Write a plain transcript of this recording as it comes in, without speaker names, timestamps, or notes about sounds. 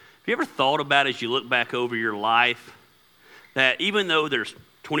Have you ever thought about as you look back over your life that even though there's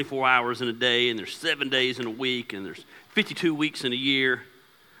 24 hours in a day and there's 7 days in a week and there's 52 weeks in a year,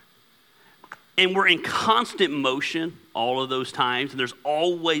 and we're in constant motion all of those times, and there's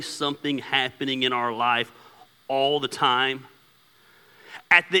always something happening in our life all the time.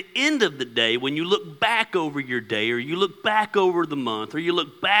 At the end of the day, when you look back over your day, or you look back over the month, or you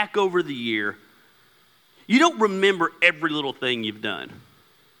look back over the year, you don't remember every little thing you've done.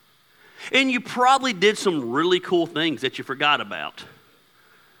 And you probably did some really cool things that you forgot about.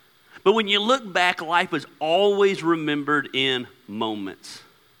 But when you look back, life is always remembered in moments.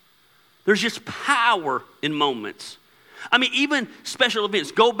 There's just power in moments. I mean, even special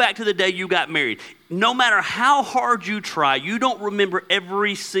events. Go back to the day you got married. No matter how hard you try, you don't remember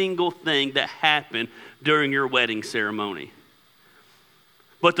every single thing that happened during your wedding ceremony.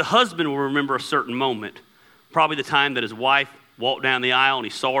 But the husband will remember a certain moment. Probably the time that his wife walked down the aisle and he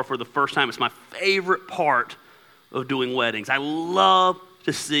saw her for the first time. It's my favorite part of doing weddings. I love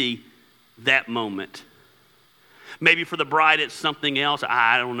to see that moment. Maybe for the bride it's something else.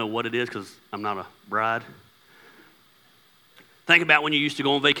 I don't know what it is because I'm not a bride. Think about when you used to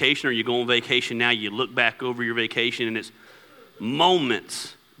go on vacation, or you go on vacation now, you look back over your vacation and it's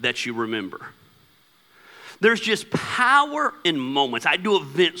moments that you remember. There's just power in moments. I do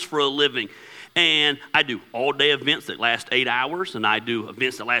events for a living. And I do all-day events that last 8 hours, and I do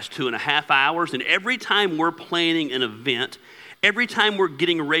events that last 2.5 hours. And every time we're planning an event, every time we're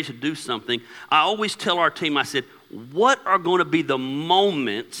getting ready to do something, I always tell our team, I said, what are going to be the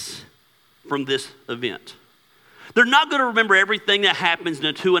moments from this event? They're not going to remember everything that happens in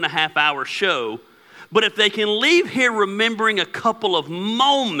a 2.5-hour show, but if they can leave here remembering a couple of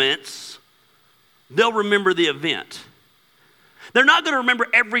moments, they'll remember the event. They're not going to remember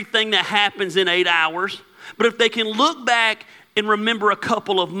everything that happens in 8 hours, but if they can look back and remember a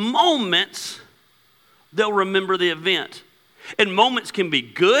couple of moments, they'll remember the event. And moments can be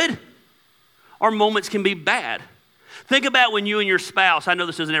good, or moments can be bad. Think about when you and your spouse, I know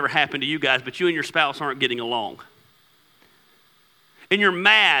this doesn't ever happen to you guys, but you and your spouse aren't getting along. And you're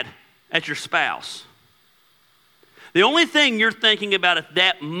mad at your spouse. The only thing you're thinking about at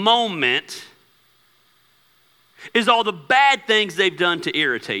that moment is all the bad things they've done to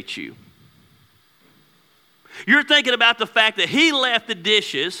irritate you. You're thinking about the fact that he left the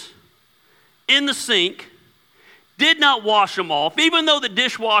dishes in the sink, did not wash them off, even though the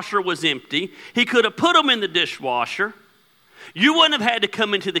dishwasher was empty. He could have put them in the dishwasher. You wouldn't have had to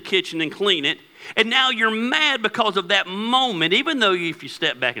come into the kitchen and clean it. And now you're mad because of that moment, even though if you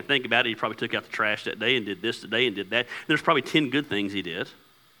step back and think about it, he probably took out the trash that day and did this today and did that. There's probably 10 good things he did.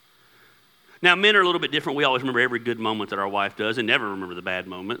 Now, men are a little bit different. We always remember every good moment that our wife does and never remember the bad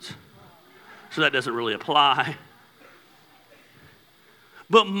moments. So that doesn't really apply.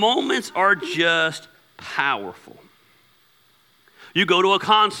 But moments are just powerful. You go to a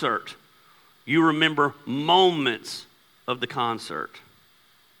concert, you remember moments of the concert.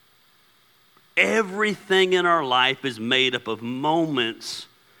 Everything in our life is made up of moments,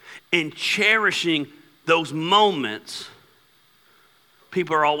 and cherishing those moments.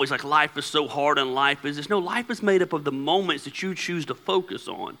 People are always like, life is so hard and life is this. No, life is made up of the moments that you choose to focus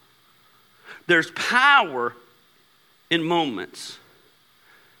on. There's power in moments.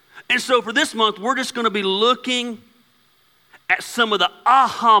 And so for this month, we're just going to be looking at some of the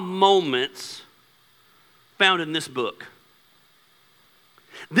aha moments found in this book.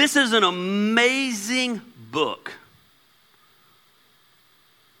 This is an amazing book.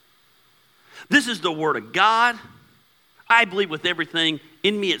 This is the Word of God. I believe with everything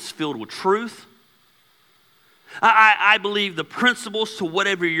in me, it's filled with truth. I believe the principles to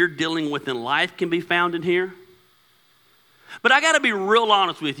whatever you're dealing with in life can be found in here. But I got to be real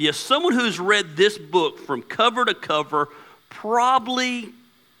honest with you. As someone who's read this book from cover to cover probably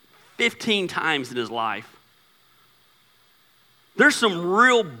 15 times in his life, there's some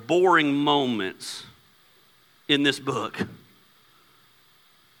real boring moments in this book.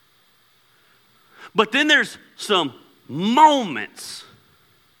 But then there's some moments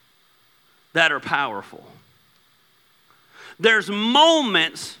that are powerful. There's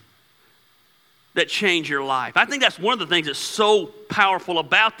moments that change your life. I think that's one of the things that's so powerful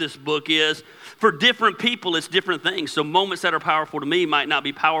about this book is for different people, it's different things. So moments that are powerful to me might not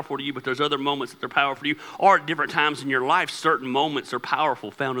be powerful to you, but there's other moments that are powerful to you. Or at different times in your life, certain moments are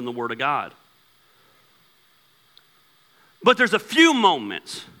powerful, found in the Word of God. But there's a few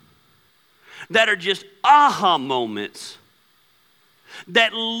moments that are just aha moments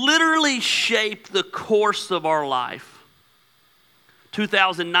that literally shape the course of our life.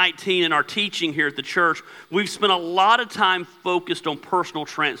 2019 in our teaching here at the church, we've spent a lot of time focused on personal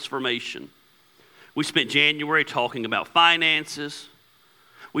transformation. We spent January talking about finances.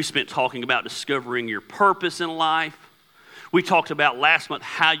 We spent talking about discovering your purpose in life. We talked about last month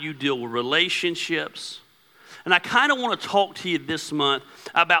how you deal with relationships. And I kind of want to talk to you this month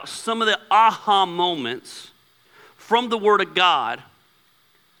about some of the aha moments from the Word of God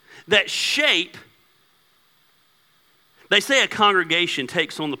that shape. They say a congregation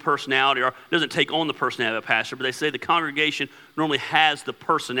takes on the personality, or doesn't take on the personality of a pastor, but they say the congregation normally has the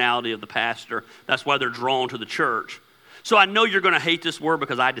personality of the pastor. That's why they're drawn to the church. So I know you're going to hate this word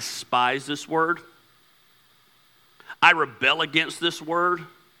because I despise this word. I rebel against this word.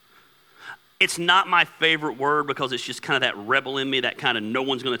 It's not my favorite word because it's just kind of that rebel in me, that kind of no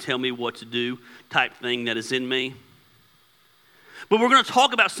one's going to tell me what to do type thing that is in me. But we're going to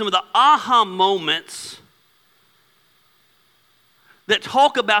talk about some of the aha moments that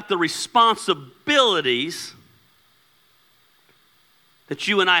talk about the responsibilities that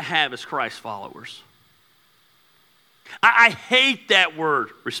you and I have as Christ followers. I hate that word,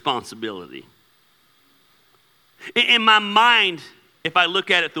 responsibility. In my mind, if I look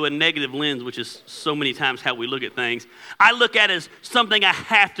at it through a negative lens, which is so many times how we look at things, I look at it as something I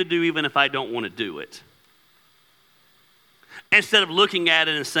have to do even if I don't want to do it. Instead of looking at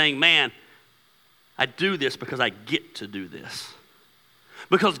it and saying, man, I do this because I get to do this.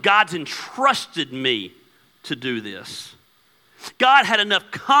 Because God's entrusted me to do this. God had enough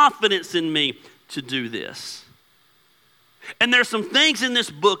confidence in me to do this. And there's some things in this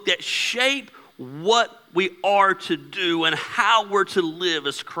book that shape what we are to do and how we're to live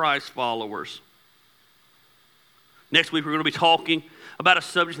as Christ followers. Next week we're going to be talking about a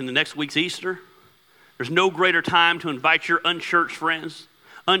subject, and the next week's Easter. There's no greater time to invite your unchurched friends,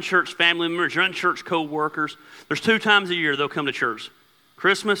 unchurched family members, your unchurched co-workers. There's 2 times a year they'll come to church,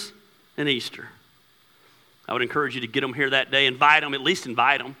 Christmas and Easter. I would encourage you to get them here that day. Invite them, at least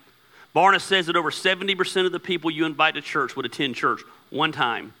invite them. Barna says that over 70% of the people you invite to church would attend church one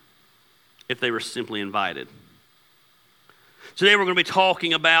time if they were simply invited. Today we're going to be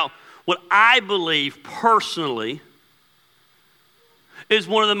talking about what I believe personally is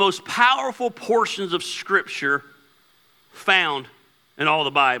one of the most powerful portions of Scripture found in all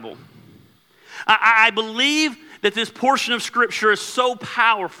the Bible. I believe that this portion of Scripture is so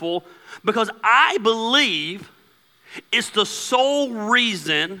powerful because I believe it's the sole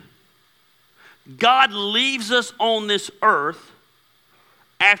reason God leaves us on this earth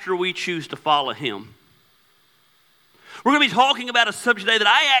after we choose to follow Him. We're going to be talking about a subject today that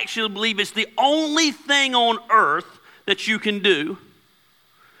I actually believe is the only thing on earth that you can do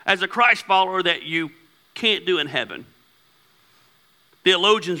as a Christ follower that you can't do in heaven.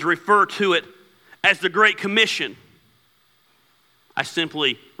 Theologians refer to it as the Great Commission. I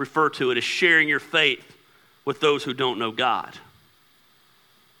simply refer to it as sharing your faith with those who don't know God.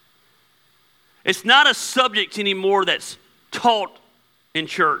 It's not a subject anymore that's taught in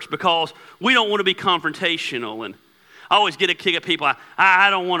church because we don't want to be confrontational. And I always get a kick at people. I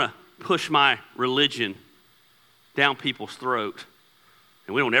don't want to push my religion down people's throat.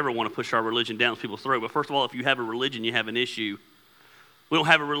 And we don't ever want to push our religion down people's throat. But first of all, if you have a religion, you have an issue. We don't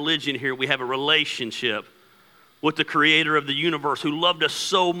have a religion here. We have a relationship with the creator of the universe who loved us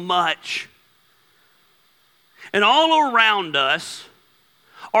so much. And all around us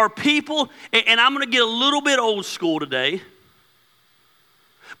are people, and I'm going to get a little bit old school today,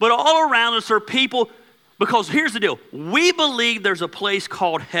 but all around us are people, because here's the deal. We believe there's a place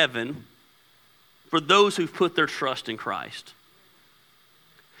called heaven for those who've put their trust in Christ.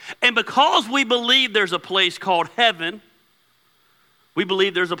 And because we believe there's a place called heaven, we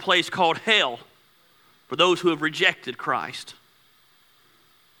believe there's a place called hell for those who have rejected Christ.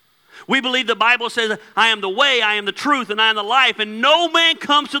 We believe the Bible says, I am the way, I am the truth, and I am the life, and no man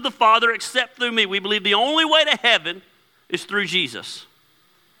comes to the Father except through me. We believe the only way to heaven is through Jesus.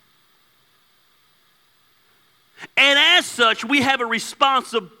 And as such, we have a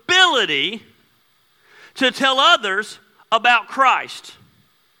responsibility to tell others about Christ.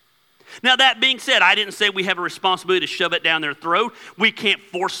 Now, that being said, I didn't say we have a responsibility to shove it down their throat. We can't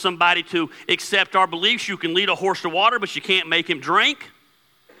force somebody to accept our beliefs. You can lead a horse to water, but you can't make him drink.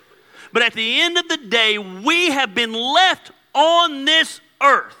 But at the end of the day, we have been left on this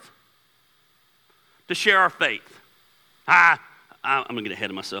earth to share our faith. I'm going to get ahead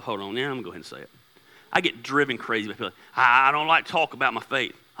of myself. Hold on. Yeah, I'm going to go ahead and say it. I get driven crazy by people. I don't like to talk about my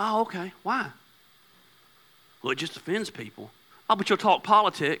faith. Oh, okay. Why? Well, it just offends people. Oh, but you'll talk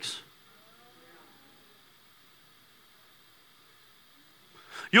politics.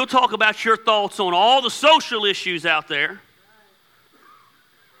 You'll talk about your thoughts on all the social issues out there.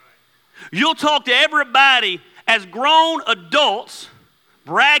 You'll talk to everybody as grown adults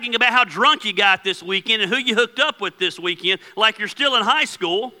bragging about how drunk you got this weekend and who you hooked up with this weekend like you're still in high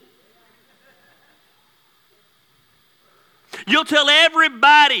school. You'll tell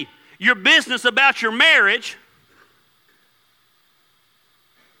everybody your business about your marriage.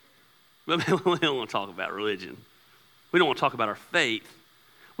 But we don't want to talk about religion. We don't want to talk about our faith.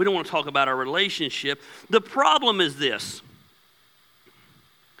 We don't want to talk about our relationship. The problem is this.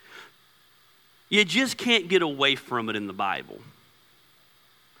 You just can't get away from it in the Bible.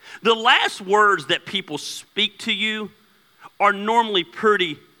 The last words that people speak to you are normally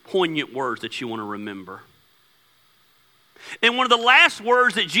pretty poignant words that you want to remember. And one of the last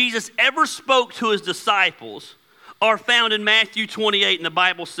words that Jesus ever spoke to his disciples are found in Matthew 28, and the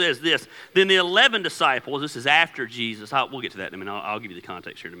Bible says this. Then the 11 disciples, this is after Jesus. We'll get to that in a minute. I'll give you the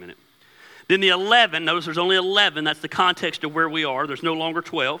context here in a minute. Then the 11, notice there's only 11. That's the context of where we are. There's no longer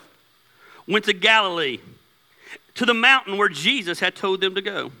 12. Went to Galilee, to the mountain where Jesus had told them to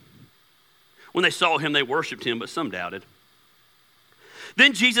go. When they saw him, they worshiped him, but some doubted.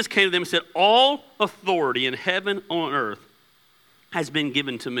 Then Jesus came to them and said, all authority in heaven and on earth has been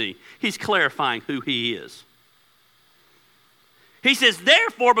given to me. He's clarifying who he is. He says,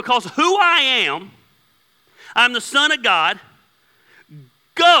 therefore, because who I am, I'm the Son of God,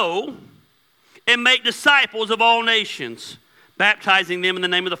 go and make disciples of all nations, baptizing them in the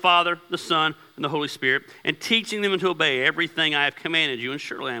name of the Father, the Son, and the Holy Spirit, and teaching them to obey everything I have commanded you, and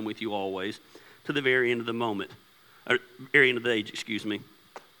surely I am with you always, to the very end of the moment, or very end of the age, excuse me.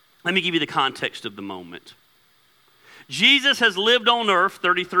 Let me give you the context of the moment. Jesus has lived on earth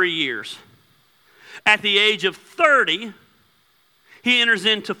 33 years. At the age of 30, he enters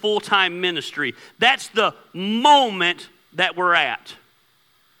into full-time ministry. That's the moment that we're at.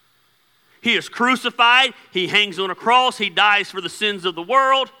 He is crucified. He hangs on a cross. He dies for the sins of the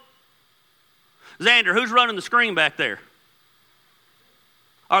world. Xander, who's running the screen back there?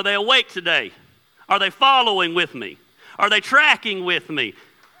 Are they awake today? Are they following with me? Are they tracking with me?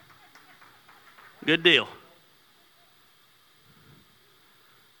 Good deal.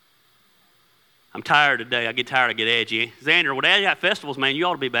 I'm tired today. I get tired, I get edgy. Xander, well, Dad, you got festivals, man. You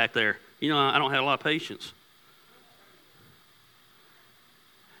ought to be back there. You know, I don't have a lot of patience.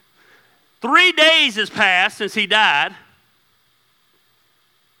 3 days has passed since he died.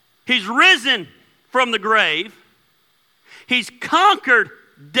 He's risen from the grave. He's conquered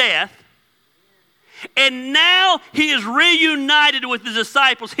death. And now he is reunited with his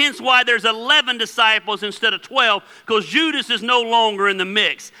disciples, hence why there's 11 disciples instead of 12, because Judas is no longer in the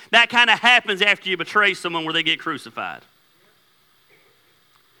mix. That kind of happens after you betray someone where they get crucified.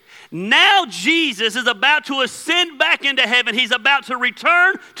 Now Jesus is about to ascend back into heaven. He's about to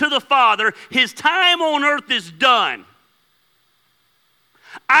return to the Father. His time on earth is done.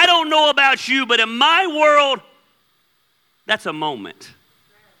 I don't know about you, but in my world, that's a moment.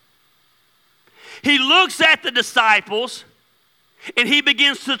 He looks at the disciples and he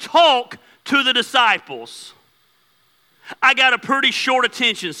begins to talk to the disciples. I got a pretty short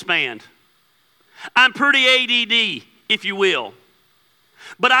attention span. I'm pretty ADD, if you will.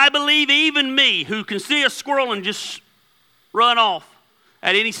 But I believe even me, who can see a squirrel and just run off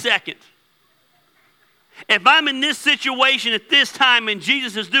at any second, if I'm in this situation at this time and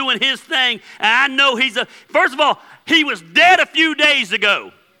Jesus is doing his thing, and I know first of all, he was dead a few days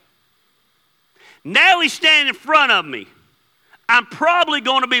ago. Now he's standing in front of me. I'm probably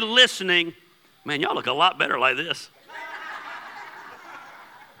going to be listening. Man, y'all look a lot better like this.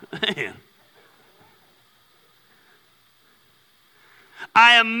 Man.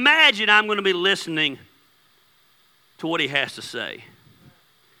 I imagine I'm going to be listening to what he has to say.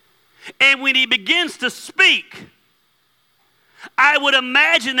 And when he begins to speak, I would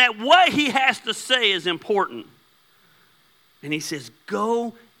imagine that what he has to say is important. And he says,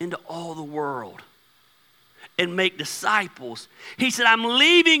 go into all the world and make disciples. He said, I'm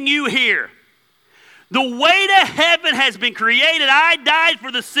leaving you here. The way to heaven has been created. I died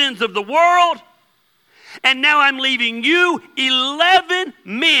for the sins of the world. And now I'm leaving you 11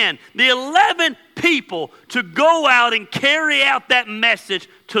 men, the 11 people, to go out and carry out that message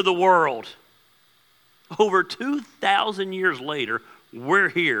to the world. Over 2,000 years later, we're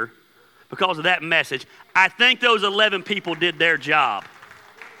here because of that message. I think those 11 people did their job.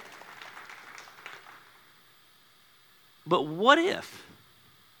 But what if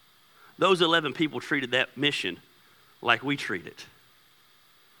those 11 people treated that mission like we treat it?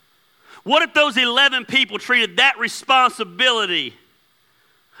 What if those 11 people treated that responsibility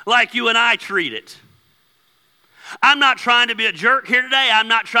like you and I treat it? I'm not trying to be a jerk here today. I'm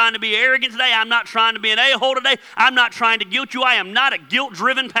not trying to be arrogant today. I'm not trying to be an a-hole today. I'm not trying to guilt you. I am not a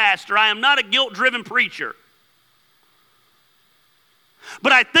guilt-driven pastor. I am not a guilt-driven preacher.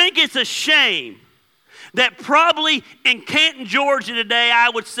 But I think it's a shame that probably in Canton, Georgia today, I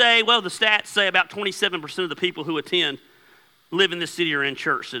would say, well, the stats say about 27% of the people who attend live in this city or in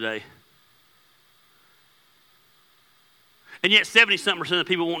church today. And yet 70-something% of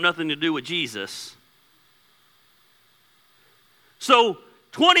people want nothing to do with Jesus. So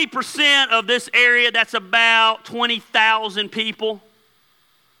 20% of this area, that's about 20,000 people,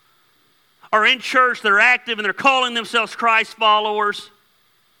 are in church, they're active, and they're calling themselves Christ followers.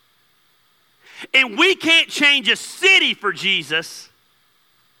 And we can't change a city for Jesus,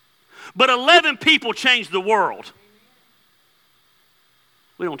 but 11 people change the world.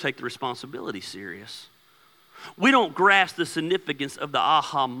 We don't take the responsibility serious. We don't grasp the significance of the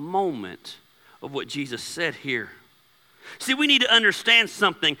aha moment of what Jesus said here. See, we need to understand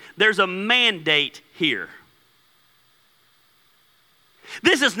something. There's a mandate here.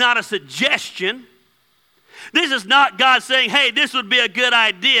 This is not a suggestion. This is not God saying, hey, this would be a good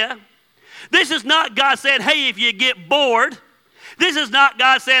idea. This is not God saying, hey, if you get bored. This is not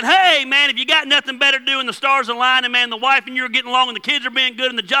God saying, hey, man, if you got nothing better to do and the stars align and, man, the wife and you are getting along and the kids are being good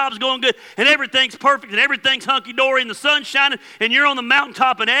and the job's going good and everything's perfect and everything's hunky-dory and the sun's shining and you're on the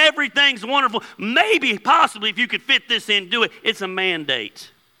mountaintop and everything's wonderful. Maybe, possibly, if you could fit this in, do it. It's a mandate.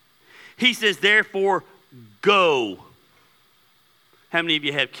 He says, therefore, go. How many of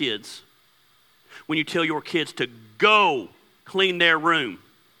you have kids? When you tell your kids to go clean their room,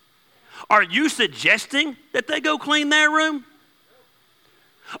 are you suggesting that they go clean their room?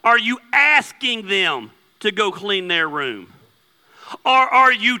 Are you asking them to go clean their room? Or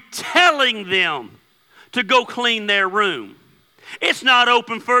are you telling them to go clean their room? It's not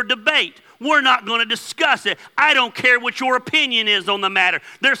open for debate. We're not going to discuss it. I don't care what your opinion is on the matter.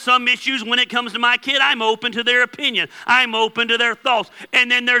 There's some issues when it comes to my kid, I'm open to their opinion. I'm open to their thoughts. And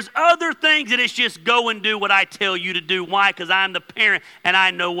then there's other things that it's just go and do what I tell you to do. Why? Because I'm the parent and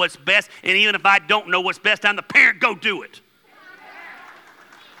I know what's best. And even if I don't know what's best, I'm the parent. Go do it.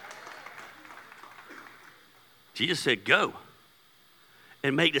 Jesus said, go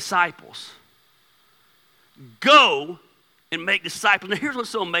and make disciples. Go and make disciples. Now, here's what's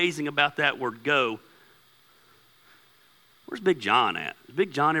so amazing about that word go. Where's Big John at? Did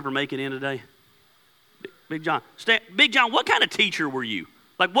Big John ever make it in today? Big John. Big John, what kind of teacher were you?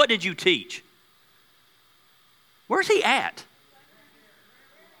 Like, what did you teach? Where's he at?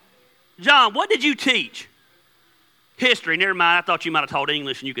 John, what did you teach? History. Never mind. I thought you might have taught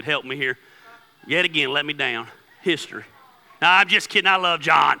English and you could help me here. Yet again, let me down. History. Now, I'm just kidding. I love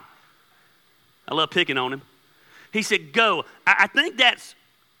John. I love picking on him. He said, go. I think that's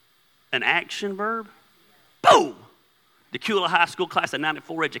an action verb. Boom. Decula High School class of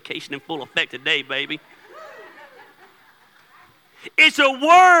 94 education in full effect today, baby. It's a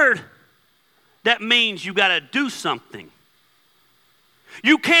word that means you got to do something.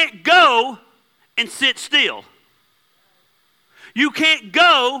 You can't go and sit still. You can't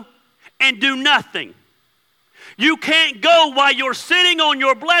go and do nothing. You can't go while you're sitting on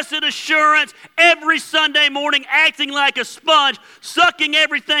your blessed assurance every Sunday morning acting like a sponge, sucking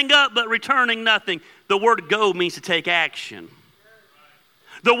everything up but returning nothing. The word go means to take action.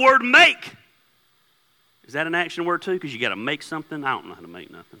 The word make, is that an action word too? Because you got to make something. I don't know how to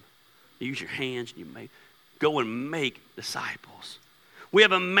make nothing. You use your hands and you make. Go and make disciples. We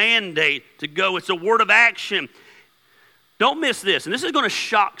have a mandate to go. It's a word of action. Don't miss this, and this is going to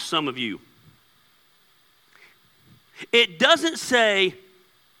shock some of you. It doesn't say,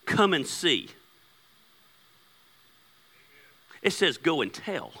 come and see. It says, go and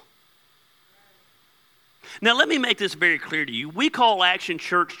tell. Now, let me make this very clear to you. We call Action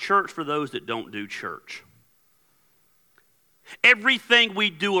Church church for those that don't do church. Everything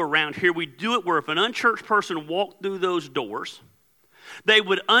we do around here, we do it where if an unchurched person walked through those doors, they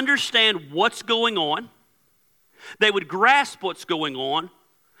would understand what's going on. They would grasp what's going on.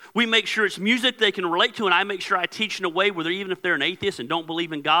 We make sure it's music they can relate to, and I make sure I teach in a way where even if they're an atheist and don't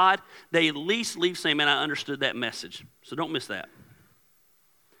believe in God, they at least leave saying, man, I understood that message. So don't miss that.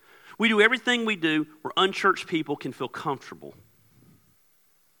 We do everything we do where unchurched people can feel comfortable.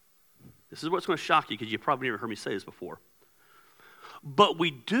 This is what's going to shock you because you've probably never heard me say this before. But we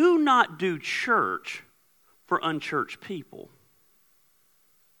do not do church for unchurched people.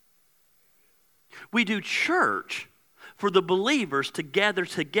 We do church for the believers to gather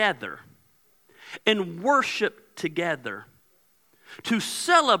together and worship together, to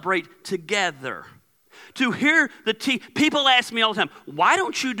celebrate together, to hear people ask me all the time, why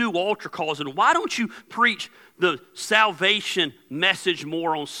don't you do altar calls and why don't you preach the salvation message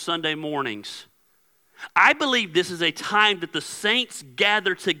more on Sunday mornings? I believe this is a time that the saints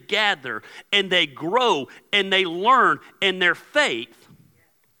gather together and they grow and they learn in their faith,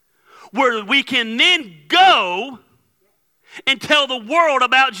 where we can then go and tell the world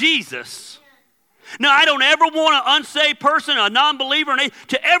about Jesus. Now, I don't ever want an unsaved person, a non-believer,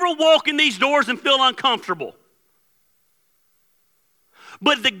 to ever walk in these doors and feel uncomfortable.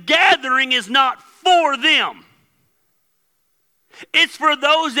 But the gathering is not for them. It's for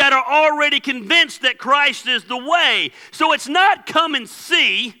those that are already convinced that Christ is the way. So it's not come and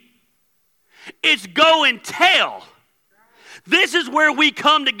see, it's go and tell. This is where we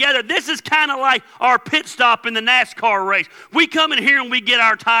come together. This is kind of like our pit stop in the NASCAR race. We come in here and we get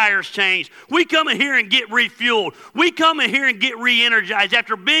our tires changed. We come in here and get refueled. We come in here and get re-energized.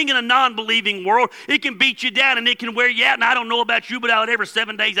 After being in a non-believing world, it can beat you down and it can wear you out. And I don't know about you, but out every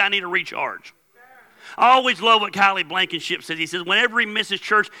 7 days I need a recharge. I always love what Kylie Blankenship says. He says, whenever he misses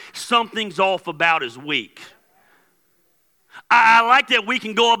church, something's off about his week. I like that we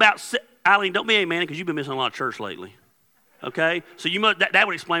can go about... Eileen, don't be a man because you've been missing a lot of church lately. Okay? So that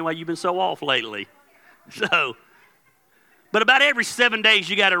would explain why you've been so off lately. But about every 7 days,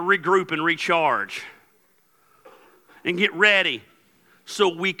 you got to regroup and recharge and get ready so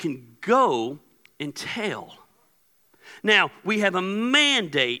we can go and tell. Now, we have a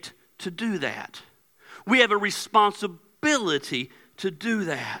mandate to do that. We have a responsibility to do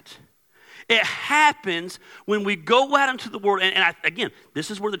that. It happens when we go out into the world. And again,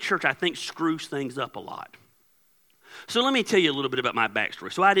 this is where the church, I think, screws things up a lot. So let me tell you a little bit about my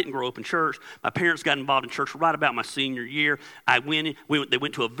backstory. So I didn't grow up in church. My parents got involved in church right about my senior year. They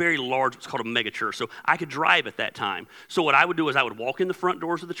went to a very large, what's called a mega church. So I could drive at that time. So what I would do is I would walk in the front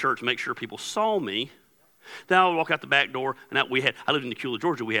doors of the church, make sure people saw me. Then I would walk out the back door, and I lived in Decula,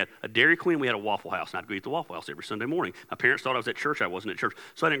 Georgia. We had a Dairy Queen, we had a Waffle House, and I'd go eat the Waffle House every Sunday morning. My parents thought I was at church. I wasn't at church,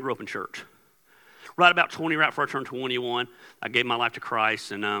 so I didn't grow up in church. Right before I turned 21, I gave my life to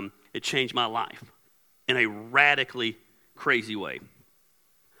Christ, and it changed my life in a radically crazy way.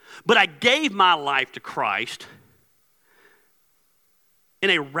 But I gave my life to Christ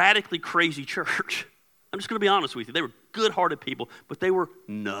in a radically crazy church. I'm just going to be honest with you. They were good-hearted people, but they were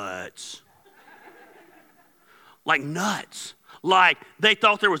nuts. Like nuts. Like they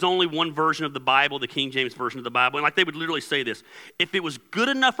thought there was only one version of the Bible, the King James version of the Bible. And like they would literally say this, if it was good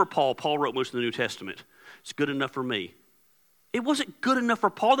enough for Paul wrote most of the New Testament, it's good enough for me. It wasn't good enough for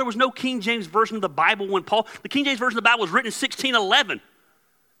Paul. There was no King James version of the Bible when the King James version of the Bible was written in 1611.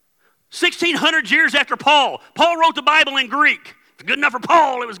 1,600 years after Paul. Paul wrote the Bible in Greek. If it's good enough for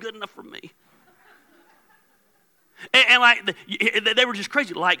Paul, it was good enough for me. And like they were just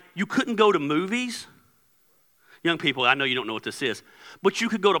crazy. Like you couldn't go to movies. Young people, I know you don't know what this is, but you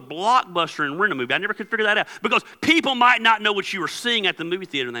could go to Blockbuster and rent a movie. I never could figure that out because people might not know what you were seeing at the movie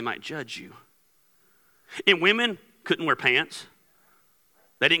theater and they might judge you. And women couldn't wear pants.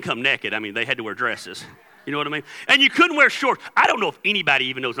 They didn't come naked. I mean, they had to wear dresses. You know what I mean? And you couldn't wear shorts. I don't know if anybody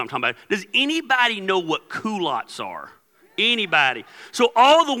even knows what I'm talking about. Does anybody know what culottes are? Anybody? So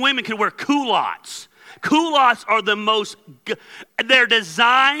all the women can wear culottes. Culottes are the most, they're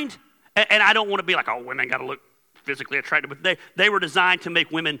designed, and I don't want to be like, oh, women got to look physically attractive, but they were designed to make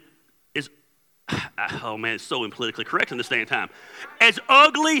women it's so politically correct in this day and time, as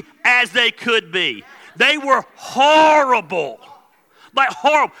ugly as they could be. They were horrible. Like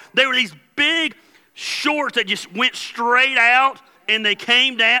horrible. They were these big shorts that just went straight out and they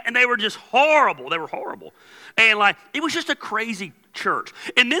came down and they were just horrible. They were horrible. And like, it was just a crazy church.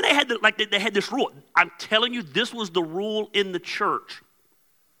 And then they had this rule. I'm telling you, this was the rule in the church.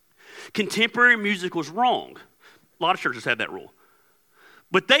 Contemporary music was wrong. A lot of churches had that rule.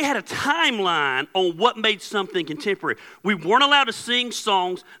 But they had a timeline on what made something contemporary. We weren't allowed to sing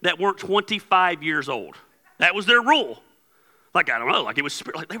songs that weren't 25 years old. That was their rule. Like, I don't know, like it was,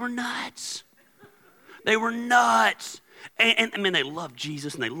 like they were nuts. They were nuts. And I mean, they loved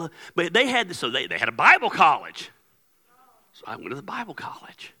Jesus but they had this, so they had a Bible college. So I went to the Bible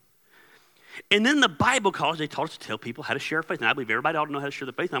college. And then the Bible college, they taught us to tell people how to share faith. And I believe everybody ought to know how to share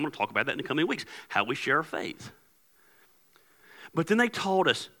their faith. And I'm going to talk about that in the coming weeks, how we share our faith. But then they taught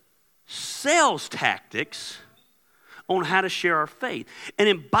us sales tactics on how to share our faith. And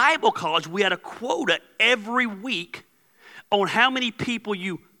in Bible college, we had a quota every week on how many people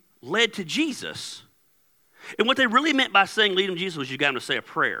you led to Jesus. And what they really meant by saying lead them to Jesus was you got them to say a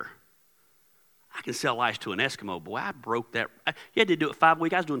prayer. I can sell ice to an Eskimo. Boy, I broke that. You had to do it 5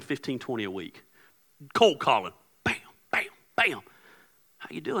 weeks. I was doing 15, 20 a week. Cold calling. Bam, bam, bam. How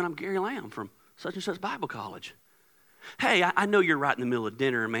you doing? I'm Gary Lamb from such and such Bible college. Hey, I know you're right in the middle of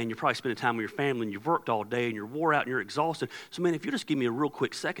dinner, and man, you're probably spending time with your family, and you've worked all day, and you're wore out, and you're exhausted. So, man, if you just give me a real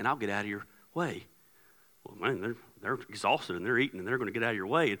quick second, I'll get out of your way. Well, man, they're exhausted, and they're eating, and they're going to get out of your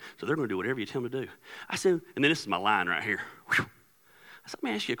way, and so they're going to do whatever you tell them to do. I said, and then this is my line right here. Whew. I said,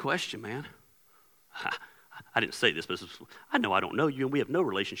 let me ask you a question, man. I didn't say this, but I know I don't know you, and we have no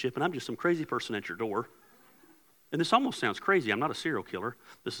relationship, and I'm just some crazy person at your door. And this almost sounds crazy. I'm not a serial killer.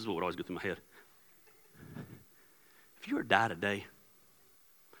 This is what would always go through my head. If you were to die today,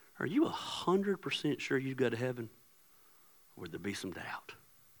 are you 100% sure you'd go to heaven? Or would there be some doubt?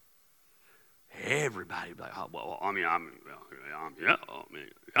 Everybody would be like, oh, well, I'm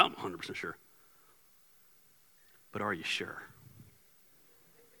 100% sure. But are you sure?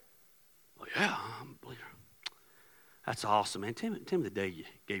 Well, yeah, I'm a believer. That's awesome, man. Tell me the day you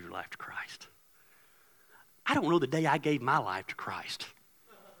gave your life to Christ. I don't know the day I gave my life to Christ.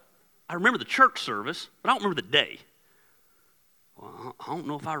 I remember the church service, but I don't remember the day. Well, I don't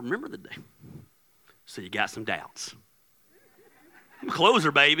know if I remember the day. So you got some doubts. I'm a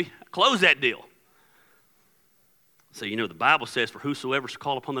closer, baby. Close that deal. So you know the Bible says, for whosoever shall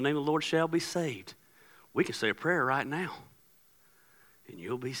call upon the name of the Lord shall be saved. We can say a prayer right now, and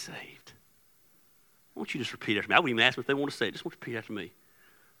you'll be saved. Why don't you just repeat after me? I wouldn't even ask them if they want to say it. Just want to repeat after me.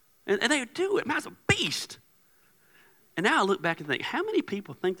 And they would do it. Man, I was a beast. And now I look back and think, how many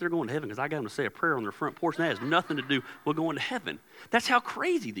people think they're going to heaven because I got them to say a prayer on their front porch, and that has nothing to do with going to heaven. That's how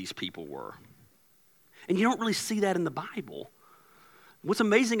crazy these people were. And you don't really see that in the Bible. What's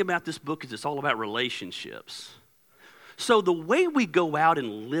amazing about this book is it's all about relationships. So the way we go out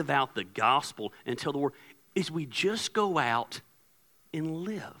and live out the gospel and tell the world is we just go out and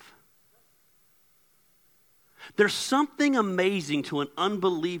live. There's something amazing to an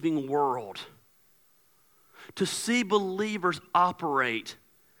unbelieving world to see believers operate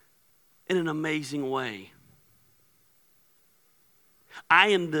in an amazing way. I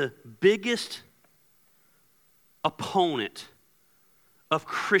am the biggest opponent of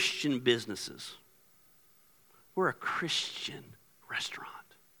Christian businesses. We're a Christian restaurant.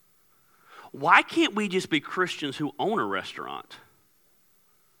 Why can't we just be Christians who own a restaurant?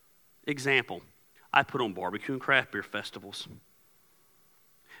 Example, I put on barbecue and craft beer festivals.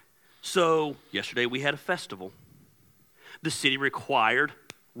 So yesterday we had a festival. The city required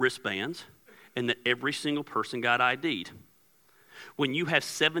wristbands and that every single person got ID'd. When you have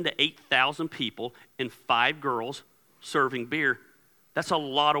 7,000 to 8,000 people and 5 girls serving beer, that's a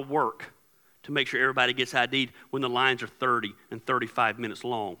lot of work to make sure everybody gets ID'd when the lines are 30 and 35 minutes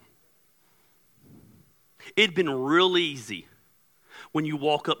long. It'd been real easy when you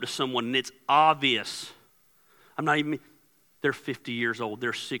walk up to someone and it's obvious. They're 50 years old,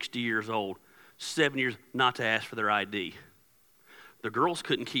 they're 60 years old, 7 years not to ask for their ID. The girls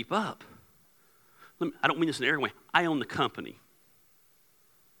couldn't keep up. I don't mean this in an arrogant way. I own the company.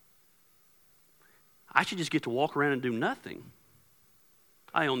 I should just get to walk around and do nothing.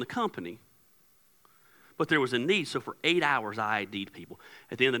 I own the company. But there was a need, so for 8 hours I ID'd people.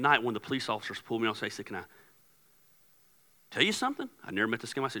 At the end of the night, one of the police officers pulled me on and said, can I tell you something? I never met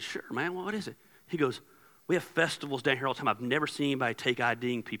this guy. I said, sure, man, what is it? He goes, we have festivals down here all the time. I've never seen anybody take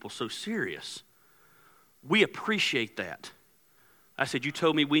IDing people so serious. We appreciate that. I said, you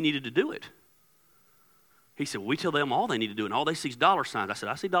told me we needed to do it. He said, well, we tell them all they need to do it, and all they see is dollar signs. I said,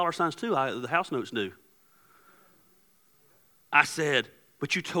 I see dollar signs too. The house notes do. I said,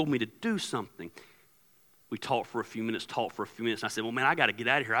 but you told me to do something. We talked for a few minutes, and I said, well, man, I got to get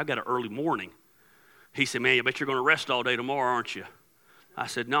out of here. I've got an early morning. He said, man, you bet you're going to rest all day tomorrow, aren't you? I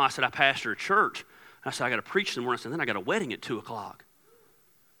said, no. I said, I pastor a church. I said, I got to preach in the morning. I said, then I got a wedding at 2 o'clock.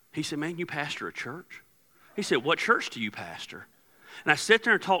 He said, man, you pastor a church? He said, what church do you pastor? And I sat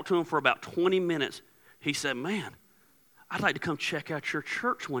there and talked to him for about 20 minutes. He said, man, I'd like to come check out your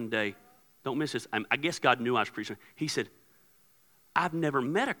church one day. Don't miss this. I guess God knew I was preaching. He said, I've never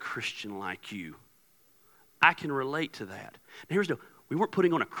met a Christian like you. I can relate to that. Now here's the deal. We weren't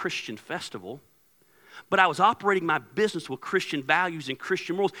putting on a Christian festival, but I was operating my business with Christian values and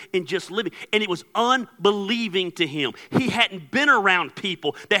Christian morals and just living. And it was unbelieving to him. He hadn't been around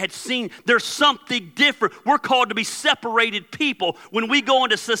people that had seen there's something different. We're called to be separated people. When we go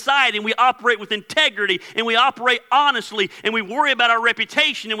into society and we operate with integrity and we operate honestly and we worry about our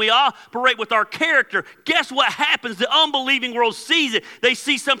reputation and we operate with our character, guess what happens? The unbelieving world sees it. They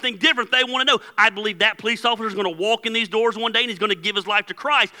see something different. They want to know. I believe that police officer is going to walk in these doors one day and he's going to give his life to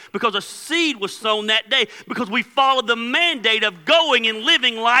Christ because a seed was sown that day, because we followed the mandate of going and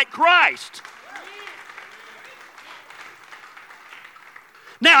living like Christ.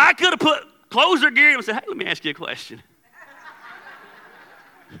 Now, I could have put closer gear and said, hey, let me ask you a question.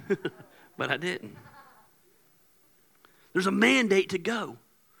 But but I didn't. There's a mandate to go.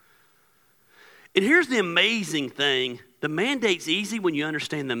 And here's the amazing thing. The mandate's easy when you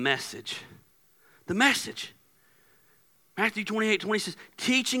understand the message. The message. Matthew 28:20 says,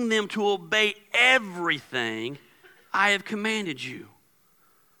 teaching them to obey everything I have commanded you.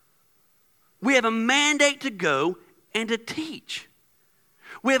 We have a mandate to go and to teach.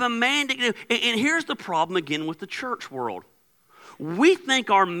 We have a mandate to, and here's the problem again with the church world. We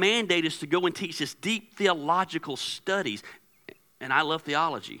think our mandate is to go and teach this deep theological studies, and I love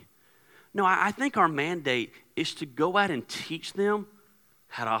theology. No, I think our mandate is to go out and teach them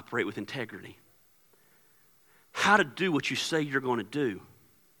how to operate with integrity, how to do what you say you're going to do,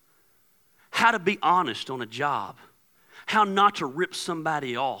 how to be honest on a job, how not to rip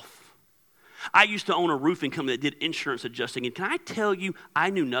somebody off. I used to own a roofing company that did insurance adjusting, and can I tell you, I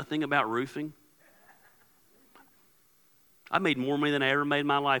knew nothing about roofing. I made more money than I ever made in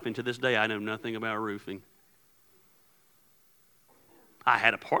my life, and to this day, I know nothing about roofing. I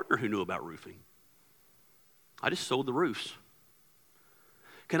had a partner who knew about roofing. I just sold the roofs.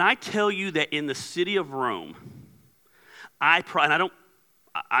 Can I tell you that in the city of Rome, I'm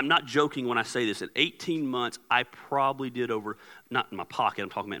not joking when I say this, in 18 months, I probably did over, not in my pocket, I'm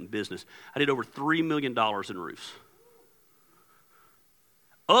talking about in business, I did over $3 million in roofs.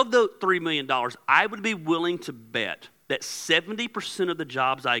 Of the $3 million, I would be willing to bet that 70% of the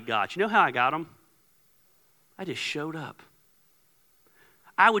jobs I got, you know how I got them? I just showed up.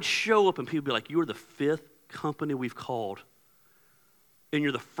 I would show up and people would be like, you're the 5th company we've called, and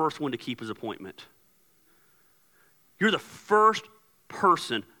you're the first one to keep his appointment. You're the first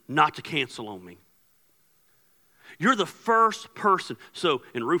person not to cancel on me. You're the first person. So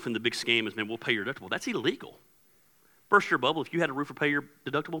in roofing, the big scam is, man, we'll pay your deductible. That's illegal. Burst your bubble. If you had a roofer pay your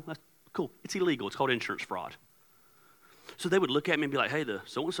deductible, that's cool. It's illegal. It's called insurance fraud. So they would look at me and be like, hey, the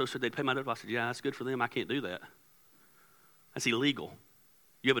so-and-so said they'd pay my deductible. I said, yeah, that's good for them. I can't do that. That's illegal.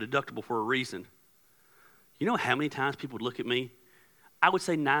 You have a deductible for a reason. You know how many times people would look at me? I would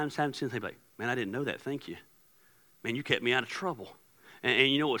say 9 times out of 10, they'd be like, man, I didn't know that. Thank you. Man, you kept me out of trouble.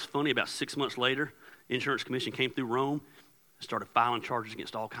 And you know what's funny? About 6 months later, Insurance Commission came through Rome and started filing charges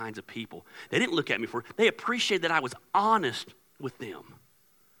against all kinds of people. They didn't look at me for it. They appreciated that I was honest with them.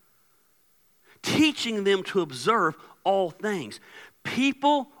 Teaching them to observe all things.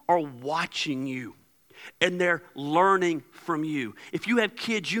 People are watching you, and they're learning from you. If you have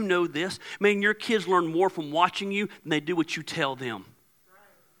kids, you know this. Man, your kids learn more from watching you than they do what you tell them.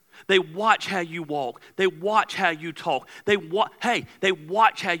 They watch how you walk. They watch how you talk. They watch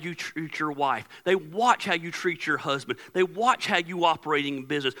how you treat your wife. They watch how you treat your husband. They watch how you operating in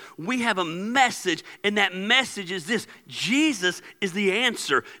business. We have a message, and that message is this: Jesus is the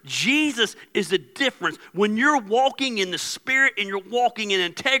answer. Jesus is the difference. When you're walking in the Spirit and you're walking in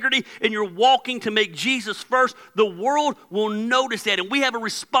integrity and you're walking to make Jesus first, the world will notice that. And we have a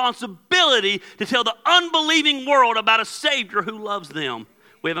responsibility to tell the unbelieving world about a Savior who loves them.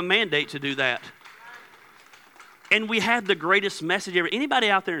 We have a mandate to do that. And we have the greatest message ever. Anybody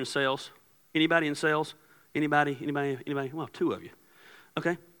out there in sales? Anybody in sales? Anybody? Well, 2 of you.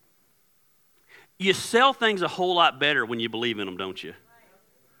 Okay. You sell things a whole lot better when you believe in them, don't you?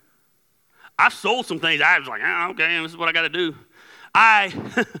 I've sold some things. I was like, oh, okay, this is what I got to do. I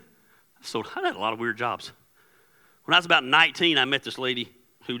had a lot of weird jobs. When I was about 19, I met this lady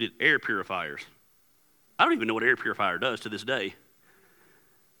who did air purifiers. I don't even know what air purifier does to this day.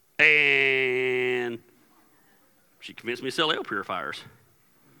 And she convinced me to sell air purifiers.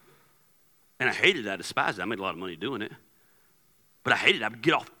 And I hated it. I despised it. I made a lot of money doing it. But I hated it. I would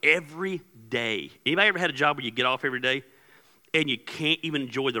get off every day. Anybody ever had a job where you get off every day and you can't even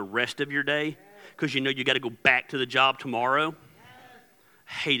enjoy the rest of your day because you know you got to go back to the job tomorrow?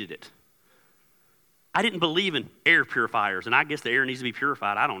 Hated it. I didn't believe in air purifiers, and I guess the air needs to be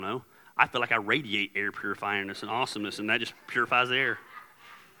purified. I don't know. I feel like I radiate air purifyingness and awesomeness, and that just purifies the air.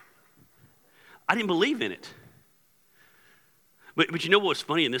 I didn't believe in it. But you know what's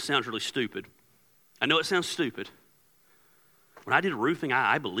funny, and this sounds really stupid. I know it sounds stupid. When I did roofing,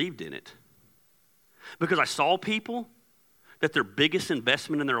 I believed in it. Because I saw people that their biggest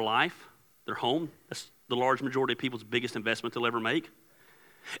investment in their life, their home, that's the large majority of people's biggest investment they'll ever make.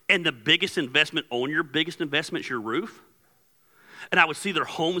 And the biggest investment on your biggest investment is your roof. And I would see their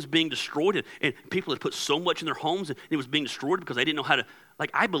homes being destroyed, and people had put so much in their homes, and it was being destroyed because they didn't know how to,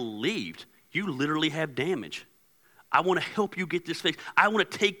 I believed. You literally have damage. I want to help you get this fixed. I want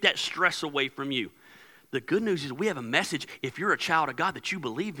to take that stress away from you. The good news is we have a message, if you're a child of God, that you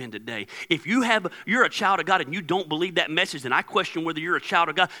believe in today. If you're a child of God and you don't believe that message, then I question whether you're a child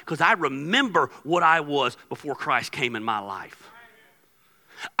of God, because I remember what I was before Christ came in my life.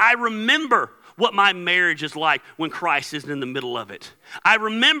 I remember what my marriage is like when Christ isn't in the middle of it. I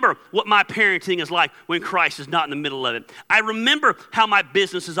remember what my parenting is like when Christ is not in the middle of it. I remember how my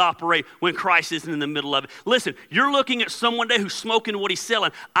businesses operate when Christ isn't in the middle of it. Listen, you're looking at someone today who's smoking what he's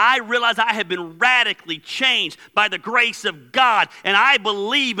selling. I realize I have been radically changed by the grace of God, and I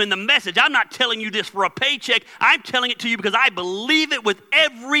believe in the message. I'm not telling you this for a paycheck. I'm telling it to you because I believe it with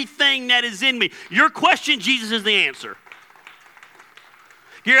everything that is in me. Your question, Jesus is the answer.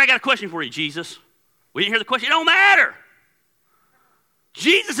 Here, I got a question for you, Jesus. We didn't hear the question. It don't matter.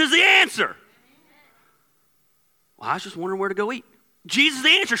 Jesus is the answer. Well, I was just wondering where to go eat. Jesus is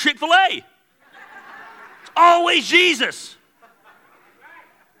the answer, Chick-fil-A. It's always Jesus.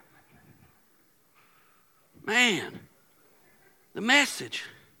 Man, the message.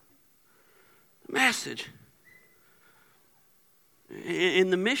 In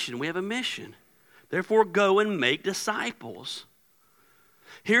the mission, we have a mission. Therefore, go and make disciples.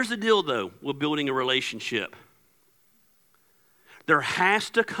 Here's the deal, though, with building a relationship. There has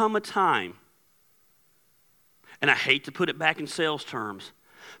to come a time, and I hate to put it back in sales terms,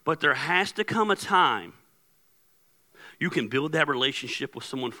 but there has to come a time you can build that relationship with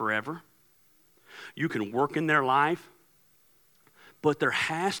someone forever. You can work in their life, but there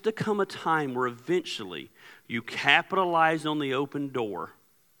has to come a time where eventually you capitalize on the open door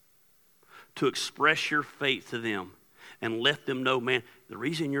to express your faith to them and let them know, man, the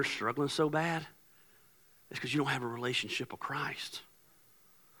reason you're struggling so bad is because you don't have a relationship with Christ.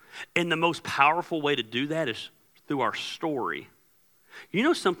 And the most powerful way to do that is through our story. You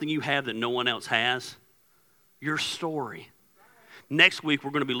know something you have that no one else has? Your story. Next week,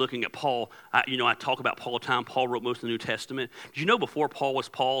 we're going to be looking at Paul. I talk about Paul all the time. Paul wrote most of the New Testament. Did you know before Paul was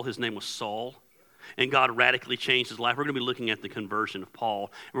Paul, his name was Saul? And God radically changed his life. We're going to be looking at the conversion of Paul.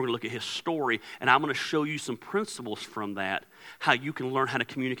 And we're going to look at his story. And I'm going to show you some principles from that, how you can learn how to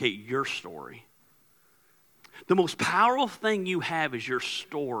communicate your story. The most powerful thing you have is your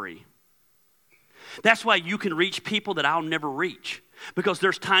story. That's why you can reach people that I'll never reach. Because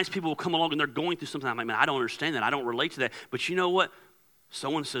there's times people will come along and they're going through something. I'm like, man, I don't understand that. I don't relate to that. But you know what?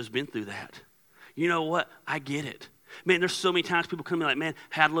 So-and-so's been through that. You know what? I get it. Man, there's so many times people come to me like, man,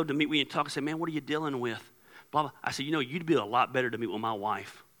 hey, I'd love to meet with you and talk. I say, man, what are you dealing with? Blah, blah. I said, you'd be a lot better to meet with my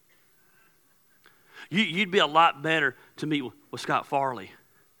wife. You'd be a lot better to meet with Scott Farley.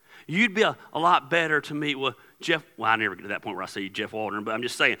 You'd be a lot better to meet with Jeff. Well, I never get to that point where I say Jeff Waldron, but I'm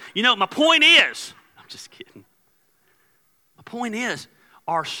just saying. My point is, I'm just kidding. My point is,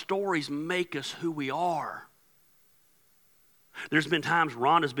 our stories make us who we are. There's been times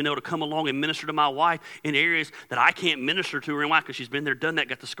Rhonda's been able to come along and minister to my wife in areas that I can't minister to her in. Why? Because she's been there, done that,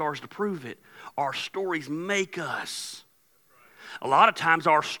 got the scars to prove it. Our stories make us. A lot of times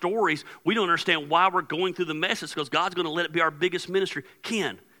our stories, we don't understand why we're going through the mess. It's because God's going to let it be our biggest ministry.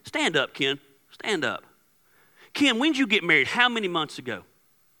 Ken, stand up, Ken. Stand up. Ken, when did you get married? How many months ago?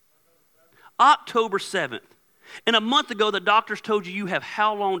 October 7th. And a month ago, the doctors told you have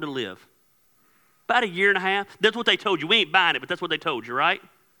how long to live? About a year and a half. That's what they told you. We ain't buying it, but that's what they told you, right?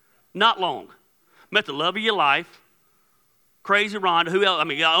 Not long. Met the love of your life. Crazy Rhonda. Who else? I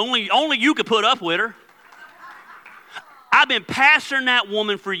mean, only you could put up with her. I've been pastoring that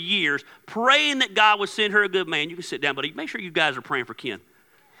woman for years, praying that God would send her a good man. You can sit down, buddy. Make sure you guys are praying for Ken.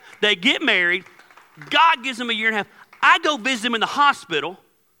 They get married. God gives them a year and a half. I go visit them in the hospital.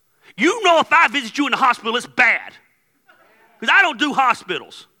 You know if I visit you in the hospital, it's bad. Because I don't do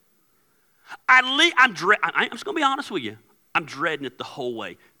hospitals. I'm just going to be honest with you. I'm dreading it the whole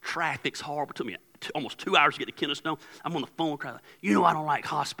way. Traffic's horrible. It took me almost 2 hours to get to Kennestone. I'm on the phone crying. I don't like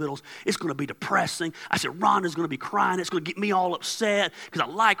hospitals. It's going to be depressing. I said, Rhonda's going to be crying. It's going to get me all upset because I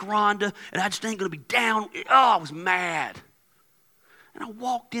like Rhonda, and I just ain't going to be down. I was mad. And I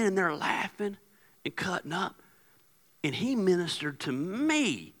walked in, and they're laughing and cutting up. And he ministered to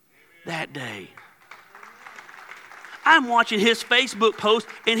me that day. I'm watching his Facebook post,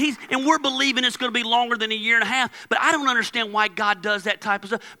 and we're believing it's going to be longer than a year and a half. But I don't understand why God does that type of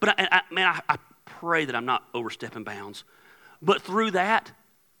stuff. But I pray that I'm not overstepping bounds. But through that,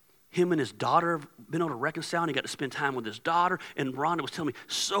 him and his daughter have been able to reconcile, and he got to spend time with his daughter. And Rhonda was telling me,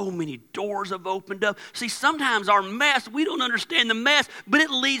 so many doors have opened up. See, sometimes our mess, we don't understand the mess, but it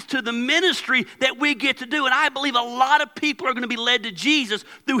leads to the ministry that we get to do. And I believe a lot of people are going to be led to Jesus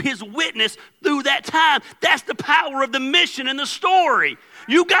through his witness through that time. That's the power of the mission and the story.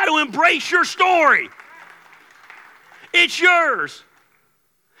 You got to embrace your story. It's yours.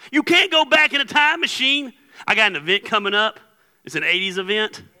 You can't go back in a time machine. I got an event coming up. It's an 80s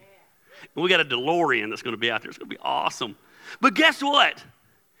event. And we got a DeLorean that's going to be out there. It's going to be awesome. But guess what?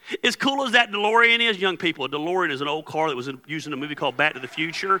 As cool as that DeLorean is, young people, a DeLorean is an old car that was used in a movie called Back to the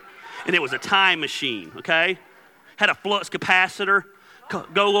Future, and it was a time machine, okay? Had a flux capacitor.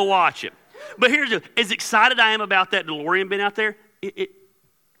 Go watch it. But as excited I am about that DeLorean being out there, it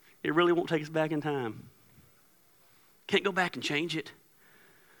really won't take us back in time. Can't go back and change it.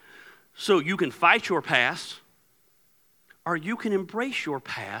 So you can fight your past, or you can embrace your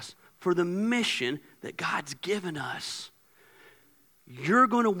past for the mission that God's given us. You're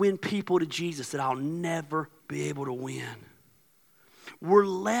going to win people to Jesus that I'll never be able to win. We're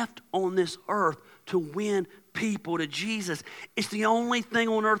left on this earth to win people to Jesus. It's the only thing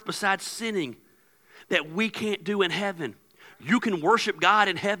on earth besides sinning that we can't do in heaven. You can worship God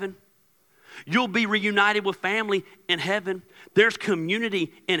in heaven. You'll be reunited with family in heaven. There's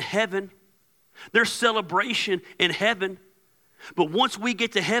community in heaven. There's celebration in heaven. But once we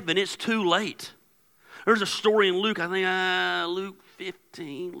get to heaven, it's too late. There's a story in Luke, I think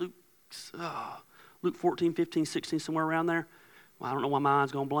Luke 14, 15, 16, somewhere around there. Well, I don't know why my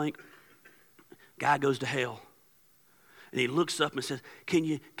mind's going blank. Guy goes to hell. And he looks up and says,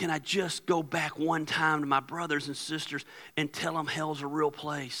 can I just go back one time to my brothers and sisters and tell them hell's a real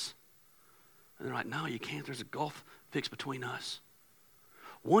place? And they're like, no, you can't. There's a gulf fixed between us.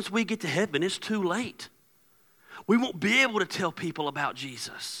 Once we get to heaven, it's too late. We won't be able to tell people about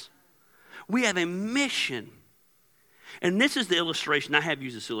Jesus. We have a mission. And this is the illustration. I have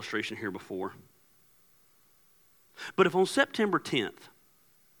used this illustration here before. But if on September 10th,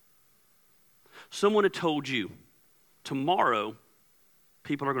 someone had told you, tomorrow,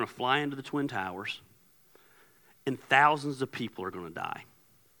 people are going to fly into the Twin Towers, and thousands of people are going to die.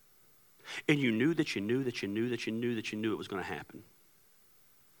 And you knew that you knew that you knew that you knew that you knew it was going to happen.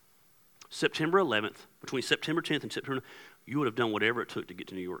 September 11th, between September 10th and September 11th, you would have done whatever it took to get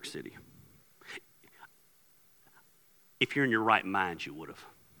to New York City. If you're in your right mind, you would have.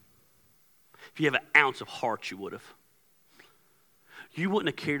 If you have an ounce of heart, you would have. You wouldn't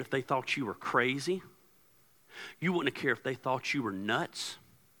have cared if they thought you were crazy. You wouldn't have cared if they thought you were nuts.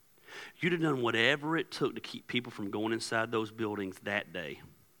 You'd have done whatever it took to keep people from going inside those buildings that day.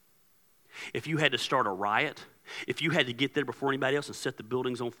 If you had to start a riot, if you had to get there before anybody else and set the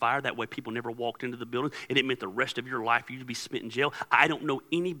buildings on fire, that way people never walked into the building, and it meant the rest of your life you'd be spent in jail, I don't know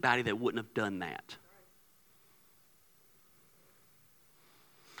anybody that wouldn't have done that.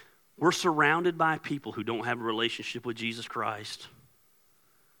 We're surrounded by people who don't have a relationship with Jesus Christ.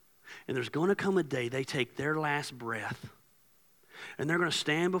 And there's going to come a day they take their last breath and they're going to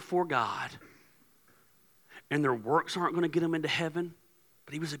stand before God, and their works aren't going to get them into heaven,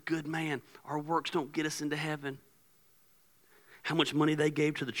 but he was a good man. Our works don't get us into heaven. How much money they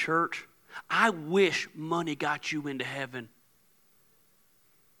gave to the church. I wish money got you into heaven.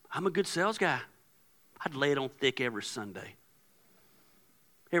 I'm a good sales guy. I'd lay it on thick every Sunday.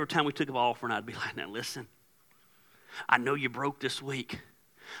 Every time we took an offering, I'd be like, now listen, I know you broke this week,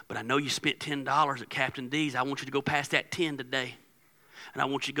 but I know you spent $10 at Captain D's. I want you to go past that 10 today. And I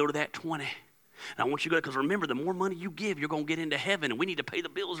want you to go to that 20. And I want you to go, because remember, the more money you give, you're going to get into heaven, and we need to pay the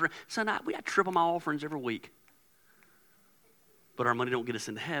bills. Son, I triple my offerings every week. But our money don't get us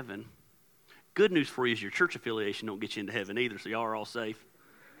into heaven. Good news for you is your church affiliation don't get you into heaven either, so y'all are all safe.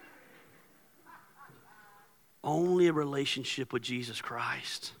 Only a relationship with Jesus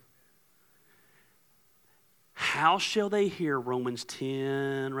Christ. How shall they hear, Romans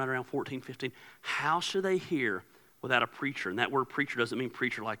 10, right around 14, 15. How shall they hear without a preacher? And that word preacher doesn't mean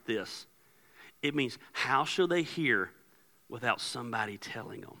preacher like this. It means, how shall they hear without somebody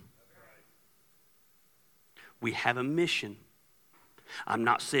telling them? We have a mission. I'm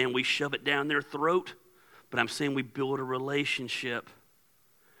not saying we shove it down their throat, but I'm saying we build a relationship.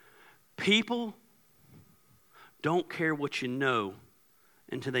 People don't care what you know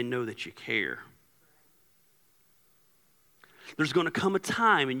until they know that you care. There's going to come a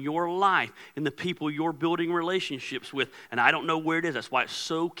time in your life and the people you're building relationships with, and I don't know where it is. That's why it's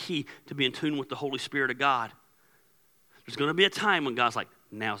so key to be in tune with the Holy Spirit of God. There's going to be a time when God's like,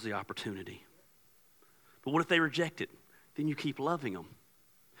 now's the opportunity. But what if they reject it? Then you keep loving them.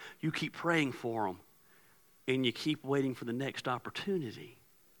 You keep praying for them. And you keep waiting for the next opportunity.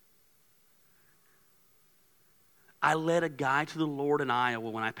 I led a guy to the Lord in Iowa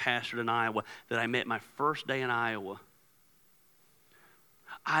when I pastored in Iowa that I met my first day in Iowa.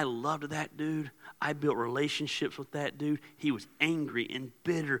 I loved that dude. I built relationships with that dude. He was angry and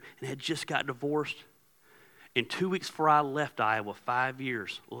bitter and had just got divorced. And 2 weeks before I left Iowa, 5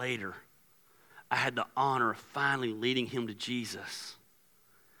 years later, I had the honor of finally leading him to Jesus.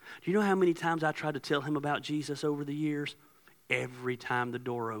 Do you know how many times I tried to tell him about Jesus over the years? Every time the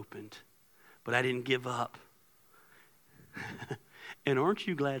door opened. But I didn't give up. And aren't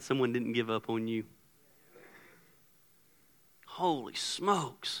you glad someone didn't give up on you? Holy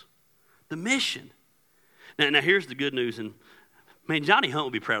smokes. The mission. Now here's the good news. And man, Johnny Hunt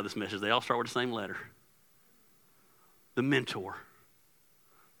will be proud of this message. They all start with the same letter. The mentor.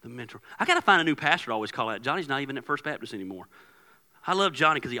 The mentor. I got to find a new pastor to always call out. Johnny's not even at First Baptist anymore. I love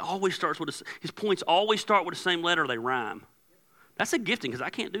Johnny because he always starts with his points always start with the same letter. They rhyme. That's a gifting because I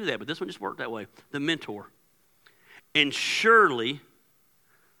can't do that, but this one just worked that way. The mentor. And surely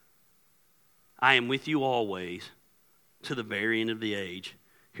I am with you always to the very end of the age.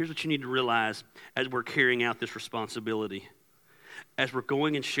 Here's what you need to realize as we're carrying out this responsibility. As we're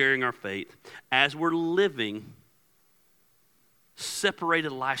going and sharing our faith. As we're living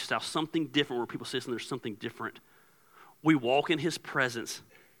separated lifestyle, something different where people say there's something different. We walk in his presence.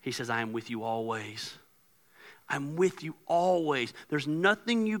 He says, I am with you always. I'm with you always. There's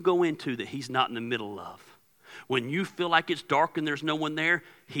nothing you go into that he's not in the middle of. When you feel like it's dark and there's no one there,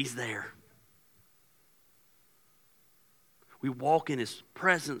 he's there. We walk in his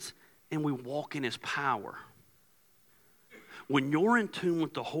presence and we walk in his power. When you're in tune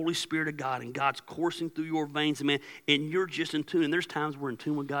with the Holy Spirit of God and God's coursing through your veins, man, and you're just in tune, and there's times we're in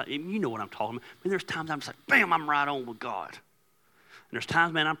tune with God, and you know what I'm talking about. And there's times I'm just like, bam, I'm right on with God. And there's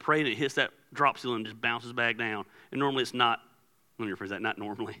times, man, I'm praying and it hits that drop ceiling and just bounces back down. And normally it's not, let me rephrase that, not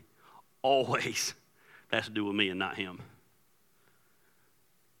normally. Always. That has to do with me and not him.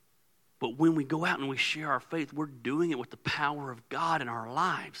 But when we go out and we share our faith, we're doing it with the power of God in our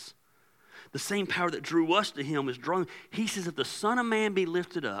lives. The same power that drew us to him is drawing. He says, if the Son of Man be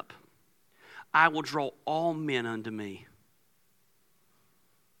lifted up, I will draw all men unto me.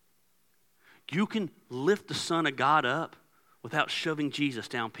 You can lift the Son of God up without shoving Jesus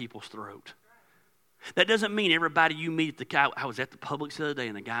down people's throat. That doesn't mean everybody you meet at the guy. I was at the Publix the other day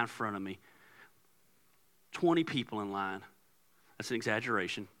and the guy in front of me, 20 people in line. That's an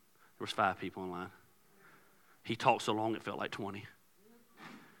exaggeration. There was 5 people in line. He talked so long it felt like 20.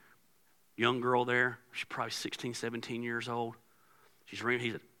 Young girl there, she's probably 16, 17 years old. She's ringing.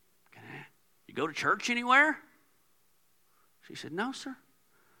 He said, you go to church anywhere? She said, no, sir.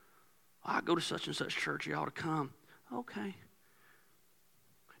 I go to such and such church. You ought to come. Okay.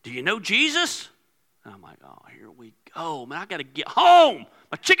 Do you know Jesus? And I'm like, oh, here we go. Man, I got to get home.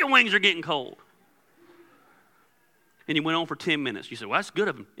 My chicken wings are getting cold. And he went on for 10 minutes. You said, well, that's good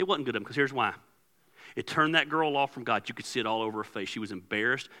of him. It wasn't good of him because here's why. It turned that girl off from God. You could see it all over her face. She was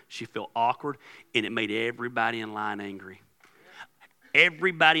embarrassed. She felt awkward. And it made everybody in line angry.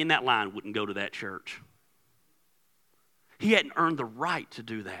 Everybody in that line wouldn't go to that church. He hadn't earned the right to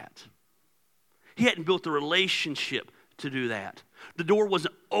do that. He hadn't built the relationship to do that. The door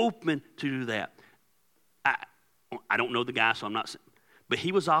wasn't open to do that. I don't know the guy, so I'm not saying. But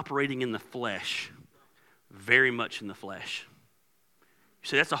he was operating in the flesh. Very much in the flesh. You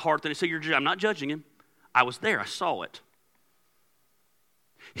say, that's a hard thing to say. I'm not judging him. I was there. I saw it.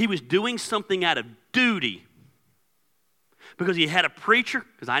 He was doing something out of duty because he had a preacher,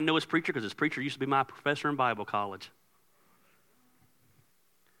 because I know his preacher, because his preacher used to be my professor in Bible college.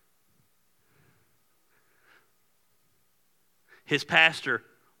 His pastor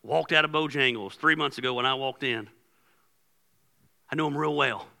walked out of Bojangles 3 months ago when I walked in. I know him real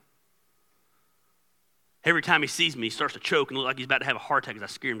well. Every time he sees me, he starts to choke and look like he's about to have a heart attack because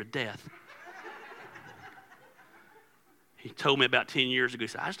I scare him to death. He told me about 10 years ago, he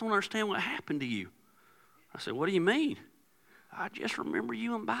said, I just don't understand what happened to you. I said, what do you mean? I just remember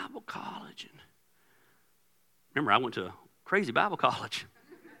you in Bible college. And remember, I went to a crazy Bible college.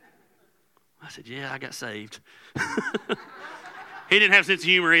 I said, yeah, I got saved. He didn't have a sense of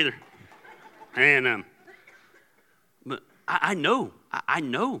humor either. And but I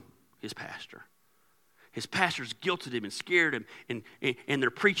know his pastor. His pastors guilted him and scared him, and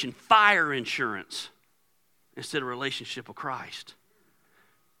they're preaching fire insurance instead of relationship with Christ.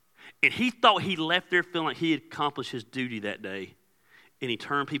 And he thought he left there feeling like he had accomplished his duty that day. And he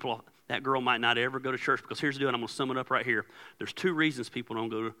turned people off. That girl might not ever go to church because here's the deal, and I'm going to sum it up right here. There's 2 reasons people don't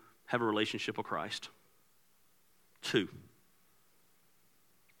go to have a relationship with Christ. 2.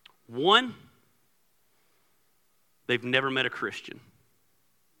 1, they've never met a Christian.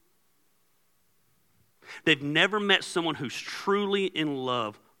 They've never met someone who's truly in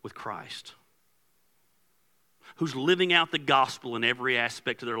love with Christ, who's living out the gospel in every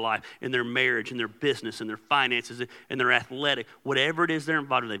aspect of their life, in their marriage, in their business, in their finances, in their athletic, whatever it is they're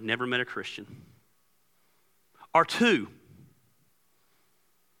involved in, they've never met a Christian. Or 2,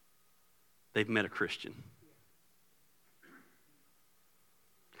 they've met a Christian.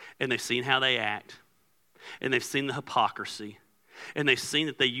 And they've seen how they act, and they've seen the hypocrisy, and they've seen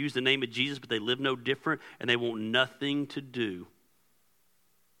that they use the name of Jesus, but they live no different, and they want nothing to do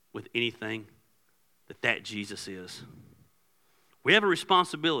with anything that Jesus is. We have a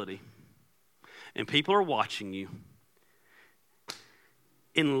responsibility, and people are watching you,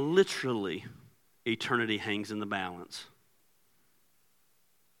 and literally eternity hangs in the balance.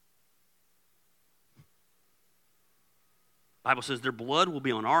 The Bible says their blood will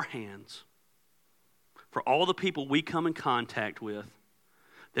be on our hands for all the people we come in contact with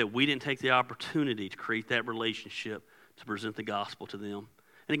that we didn't take the opportunity to create that relationship to present the gospel to them.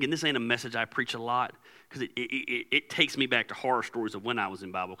 And again, this ain't a message I preach a lot because it takes me back to horror stories of when I was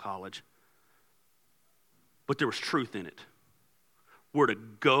in Bible college. But there was truth in it. We're to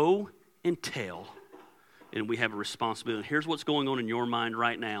go and tell, and we have a responsibility. Here's what's going on in your mind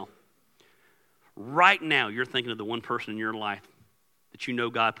right now. Right now, you're thinking of the one person in your life that you know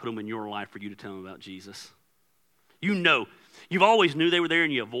God put them in your life for you to tell them about Jesus. You know. You've always knew they were there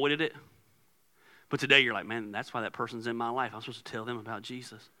and you avoided it. But today you're like, man, that's why that person's in my life. I'm supposed to tell them about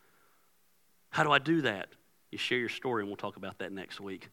Jesus. How do I do that? You share your story, and we'll talk about that next week.